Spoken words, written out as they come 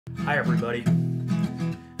Hi everybody,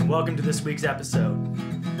 and welcome to this week's episode.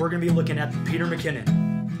 We're going to be looking at the Peter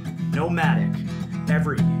McKinnon Nomatic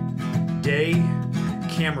Everyday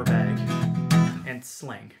Camera Bag and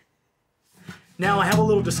Sling. Now I have a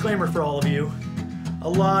little disclaimer for all of you. A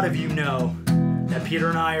lot of you know that Peter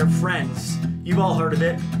and I are friends. You've all heard of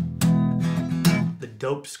it. The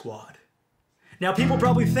Dope Squad. Now people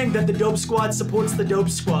probably think that the Dope Squad supports the Dope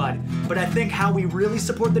Squad, but I think how we really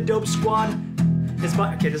support the Dope Squad is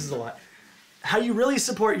by, okay, this is a lot. How you really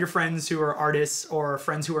support your friends who are artists or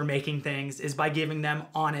friends who are making things is by giving them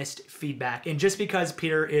honest feedback. And just because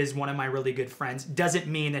Peter is one of my really good friends doesn't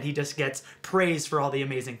mean that he just gets praised for all the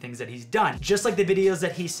amazing things that he's done. Just like the videos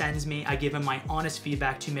that he sends me, I give him my honest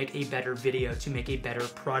feedback to make a better video, to make a better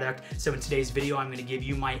product. So in today's video, I'm gonna give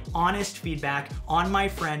you my honest feedback on my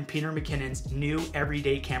friend Peter McKinnon's new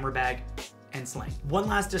everyday camera bag and Sling. One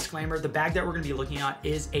last disclaimer, the bag that we're gonna be looking at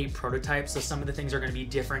is a prototype, so some of the things are gonna be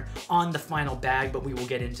different on the final bag, but we will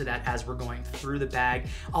get into that as we're going through the bag.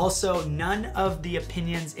 Also, none of the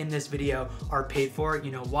opinions in this video are paid for.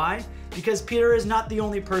 You know why? Because Peter is not the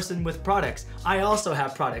only person with products. I also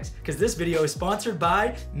have products, because this video is sponsored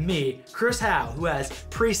by me, Chris Howe, who has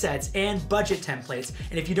presets and budget templates.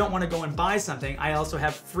 And if you don't wanna go and buy something, I also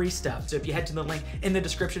have free stuff. So if you head to the link in the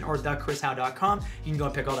description or thechrishowe.com, you can go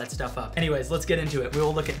and pick all that stuff up. Anyways, let's get into it. We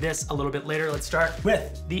will look at this a little bit later. Let's start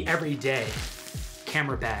with the everyday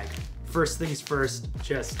camera bag. First things first,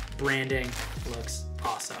 just branding looks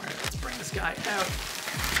awesome. All right, let's bring this guy out.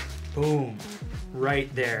 Boom,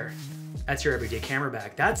 right there. That's your everyday camera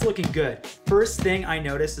bag. That's looking good. First thing I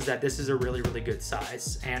noticed is that this is a really, really good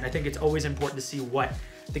size. And I think it's always important to see what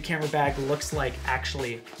the camera bag looks like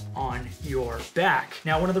actually on your back.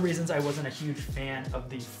 Now, one of the reasons I wasn't a huge fan of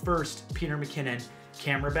the first Peter McKinnon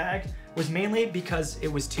camera bag was mainly because it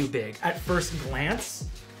was too big. At first glance,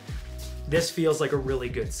 this feels like a really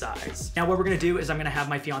good size. Now what we're gonna do is I'm gonna have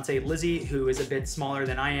my fiance Lizzie, who is a bit smaller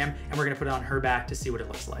than I am, and we're gonna put it on her back to see what it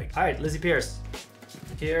looks like. All right, Lizzie Pierce.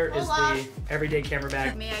 Here is the everyday camera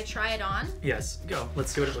bag. May I try it on? Yes, go.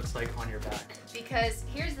 Let's see what it looks like on your back. Because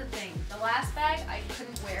here's the thing, the last bag I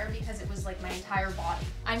couldn't wear because it was like my entire body.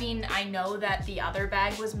 I mean, I know that the other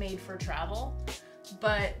bag was made for travel,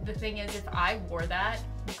 but the thing is, if I wore that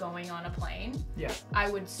going on a plane, yeah, I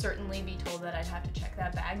would certainly be told that I'd have to check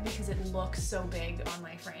that bag because it looks so big on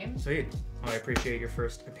my frame. Sweet. Well, I appreciate your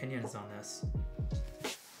first opinions on this.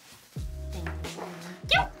 Thank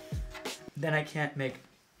you. Then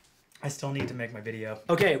I still need to make my video.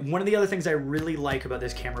 Okay, one of the other things I really like about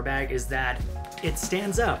this camera bag is that it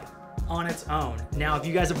stands up on its own. Now, if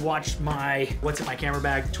you guys have watched my What's in My Camera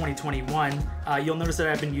Bag 2021, you'll notice that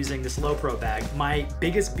I've been using this low pro bag. My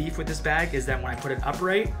biggest beef with this bag is that when I put it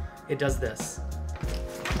upright, it does this.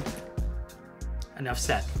 Enough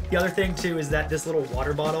said. The other thing too is that this little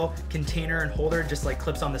water bottle container and holder just like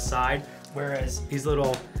clips on the side, whereas these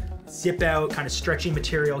little zip out kind of stretchy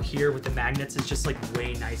material here with the magnets is just like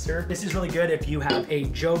way nicer. This is really good if you have a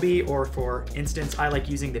Joby, or for instance, I like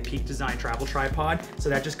using the Peak Design travel tripod. So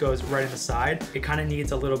that just goes right in the side. It kind of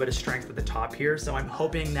needs a little bit of strength with the top here. So I'm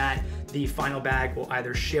hoping that the final bag will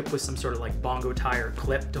either ship with some sort of like bongo tie or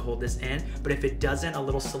clip to hold this in. But if it doesn't, a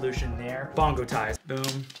little solution there, bongo ties,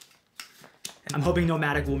 boom. I'm hoping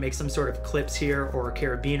Nomatic will make some sort of clips here or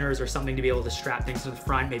carabiners or something to be able to strap things to the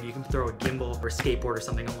front. Maybe you can throw a gimbal or a skateboard or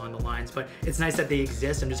something along the lines, but it's nice that they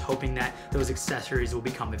exist. I'm just hoping that those accessories will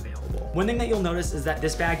become available. One thing that you'll notice is that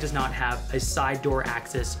this bag does not have a side door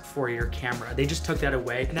access for your camera. They just took that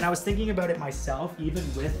away. And then I was thinking about it myself, even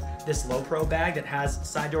with this low pro bag that has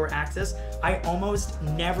side door access, I almost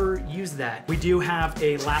never use that. We do have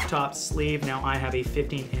a laptop sleeve. Now I have a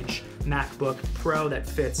 15-inch MacBook Pro that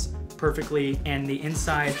fits perfectly, and the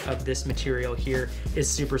inside of this material here is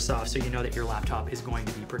super soft, so you know that your laptop is going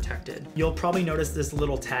to be protected. You'll probably notice this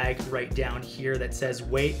little tag right down here that says,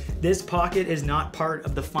 wait, this pocket is not part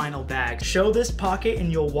of the final bag. Show this pocket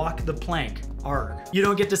and you'll walk the plank. Arg. You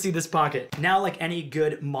don't get to see this pocket. Now, like any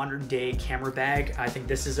good modern day camera bag, I think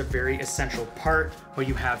this is a very essential part. What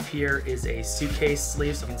you have here is a suitcase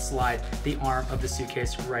sleeve, so you can slide the arm of the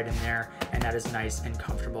suitcase right in there, and that is nice and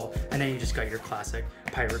comfortable. And then you just got your classic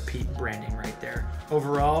Pirate Pete branding right there.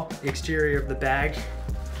 Overall, the exterior of the bag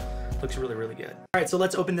looks really, really good. All right, so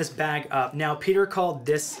let's open this bag up. Now, Peter called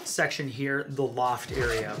this section here the loft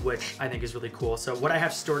area, which I think is really cool. So what I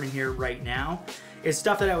have stored in here right now is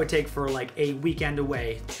stuff that I would take for like a weekend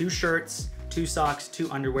away. 2 shirts, 2 socks,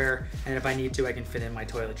 2 underwear, and if I need to, I can fit in my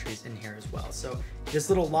toiletries in here as well. So this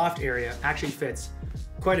little loft area actually fits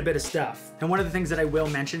quite a bit of stuff. And one of the things that I will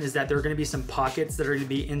mention is that there are gonna be some pockets that are gonna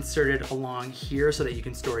be inserted along here so that you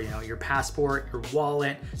can store, you know, your passport, your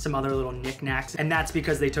wallet, some other little knickknacks. And that's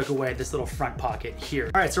because they took away this little front pocket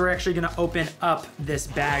here. All right, so we're actually gonna open up this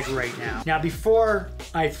bag right now. Now, before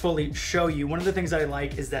I fully show you, one of the things that I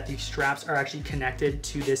like is that these straps are actually connected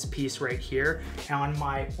to this piece right here. And on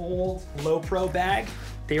my old Low Pro bag,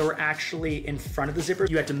 they were actually in front of the zipper.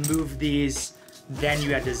 You had to move these, then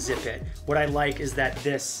you had to zip it. What I like is that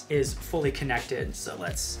this is fully connected. So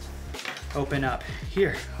let's open up.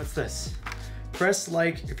 Here, what's this? Press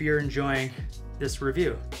like if you're enjoying this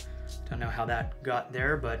review. Don't know how that got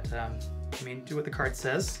there, but I mean, do what the card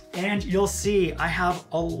says. And you'll see I have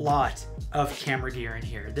a lot of camera gear in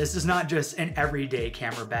here. This is not just an everyday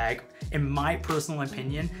camera bag. In my personal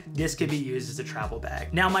opinion, this could be used as a travel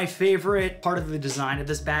bag. Now, my favorite part of the design of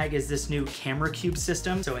this bag is this new camera cube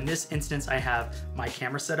system. So in this instance, I have my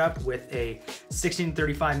camera set up with a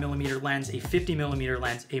 16-35mm lens, a 50mm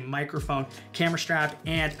lens, a microphone, camera strap,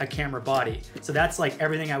 and a camera body. So that's like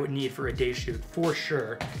everything I would need for a day shoot for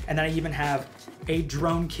sure. And then I even have a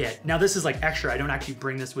drone kit. Now this is like extra. I don't actually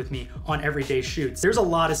bring this with me on everyday shoots. There's a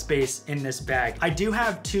lot of space in this bag. I do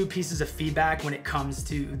have 2 pieces of feedback when it comes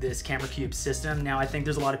to this camera cube system. Now I think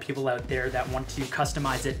there's a lot of people out there that want to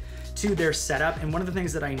customize it to their setup. And one of the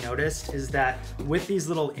things that I noticed is that with these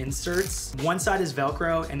little inserts, one side is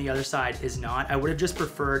Velcro and the other side is not. I would have just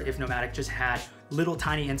preferred if Nomatic just had little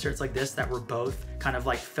tiny inserts like this that were both kind of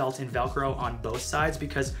like felt in Velcro on both sides,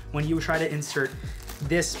 because when you try to insert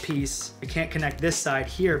this piece, you can't connect this side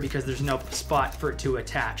here because there's no spot for it to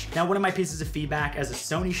attach. Now, one of my pieces of feedback as a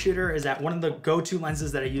Sony shooter is that one of the go-to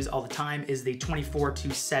lenses that I use all the time is the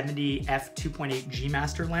 24-70 f2.8 G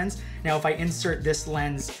Master lens. Now, if I insert this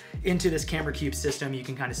lens into this camera cube system, you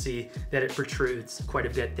can kind of see that it protrudes quite a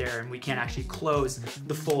bit there, and we can't actually close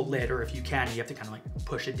the full lid, or if you can, you have to kind of like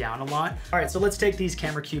push it down a lot. All right, so let's take these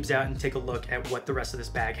camera cubes out and take a look at what the rest of this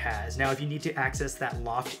bag has. Now, if you need to access that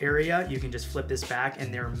loft area, you can just flip this back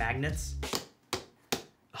and there are magnets.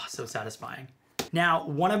 Oh, so satisfying. Now,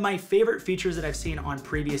 one of my favorite features that I've seen on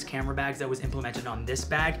previous camera bags that was implemented on this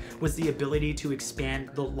bag was the ability to expand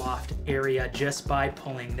the loft area just by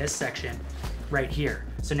pulling this section right here.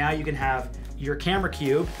 So now you can have your camera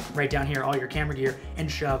cube right down here, all your camera gear, and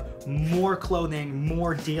shove more clothing,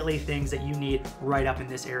 more daily things that you need right up in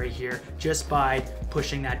this area here just by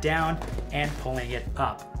pushing that down and pulling it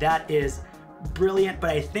up. That is brilliant,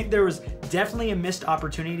 but I think there was definitely a missed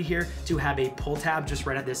opportunity here to have a pull tab just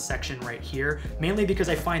right at this section right here, mainly because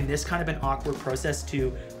I find this kind of an awkward process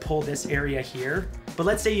to pull this area here. But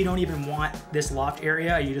let's say you don't even want this loft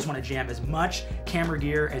area, you just want to jam as much camera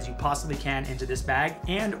gear as you possibly can into this bag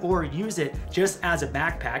and or use it just as a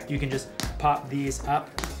backpack. You can just pop these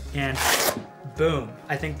up and boom.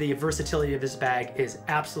 I think the versatility of this bag is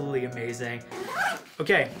absolutely amazing.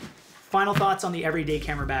 Okay. Final thoughts on the everyday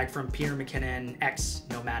camera bag from Peter McKinnon X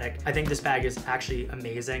Nomatic. I think this bag is actually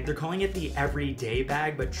amazing. They're calling it the everyday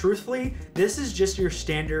bag, but truthfully, this is just your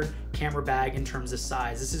standard camera bag in terms of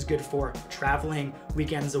size. This is good for traveling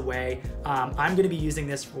weekends away. I'm gonna be using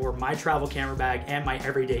this for my travel camera bag and my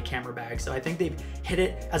everyday camera bag. So I think they've hit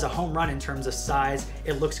it as a home run in terms of size.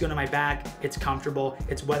 It looks good on my back, it's comfortable,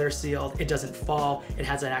 it's weather sealed, it doesn't fall, it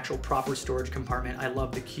has an actual proper storage compartment. I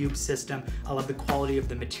love the cube system, I love the quality of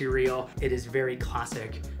the material. It is very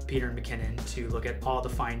classic Peter McKinnon to look at all the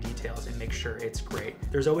fine details and make sure it's great.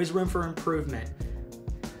 There's always room for improvement,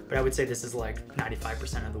 but I would say this is like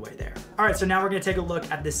 95% of the way there. All right, so now we're gonna take a look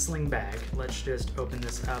at this sling bag. Let's just open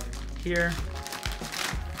this up here.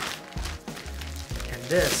 And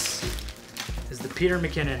this is the Peter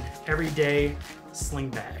McKinnon Everyday Sling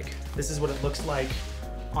Bag. This is what it looks like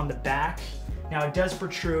on the back. Now it does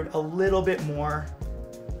protrude a little bit more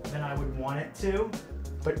than I would want it to,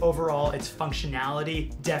 but overall its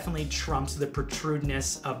functionality definitely trumps the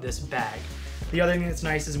protrudeness of this bag. The other thing that's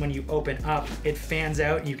nice is when you open up, it fans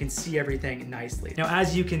out and you can see everything nicely. Now,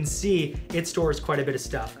 as you can see, it stores quite a bit of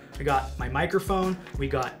stuff. We got my microphone, we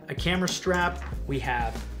got a camera strap, we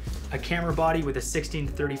have a camera body with a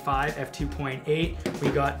 16-35 f2.8. We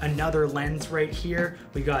got another lens right here.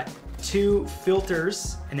 We got 2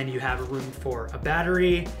 filters, and then you have room for a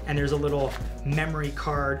battery, and there's a little memory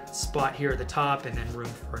card spot here at the top, and then room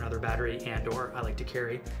for another battery, and or I like to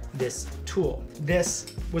carry this tool.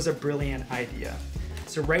 This was a brilliant idea.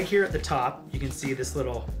 So right here at the top, you can see this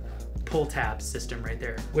little pull tab system right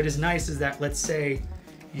there. What is nice is that, let's say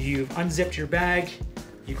you've unzipped your bag,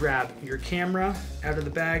 you grab your camera out of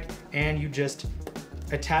the bag, and you just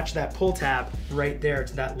attach that pull tab right there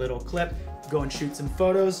to that little clip. Go and shoot some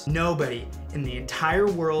photos. Nobody in the entire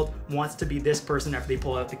world wants to be this person after they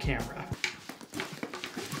pull out the camera.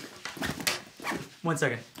 1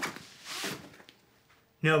 second.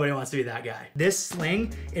 Nobody wants to be that guy. This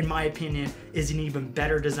Sling, in my opinion, is an even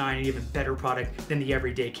better design, an even better product than the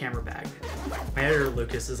everyday camera bag. My editor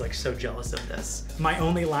Lucas is like so jealous of this. My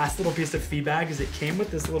only last little piece of feedback is it came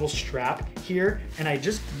with this little strap here, and I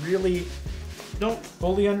just really don't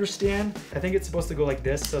fully understand. I think it's supposed to go like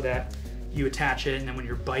this so that you attach it, and then when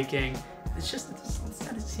you're biking, it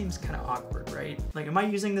seems kind of awkward, right? Like, am I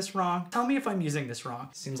using this wrong? Tell me if I'm using this wrong.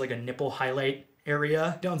 Seems like a nipple highlight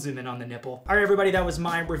area. Don't zoom in on the nipple. All right, everybody, that was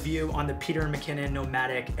my review on the Peter & McKinnon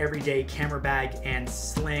Nomatic Everyday Camera Bag and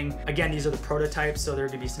Sling. Again, these are the prototypes, so there are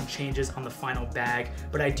gonna be some changes on the final bag,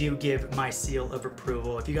 but I do give my seal of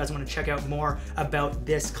approval. If you guys wanna check out more about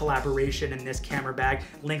this collaboration and this camera bag,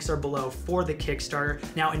 links are below for the Kickstarter.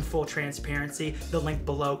 Now, in full transparency, the link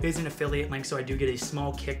below is an affiliate link, so I do get a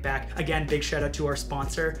small kickback. Again, big shout out to our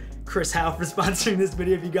sponsor, Chris Howe, for sponsoring this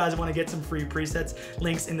video. If you guys want to get some free presets,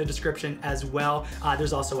 links in the description as well.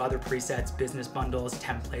 There's also other presets, business bundles,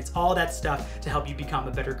 templates, all that stuff to help you become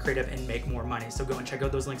a better creative and make more money. So go and check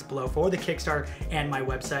out those links below for the Kickstarter and my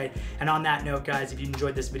website. And on that note, guys, if you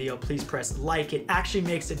enjoyed this video, please press like. It actually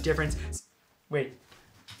makes a difference. Wait.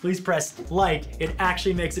 Please press like. It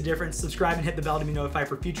actually makes a difference. Subscribe and hit the bell to be notified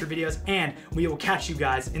for future videos. And we will catch you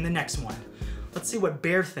guys in the next one. Let's see what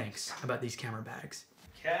Bear thinks about these camera bags.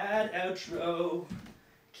 Cat outro,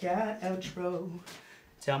 cat outro.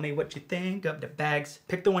 Tell me what you think of the bags.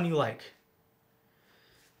 Pick the one you like.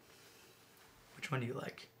 Which one do you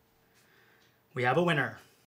like? We have a winner.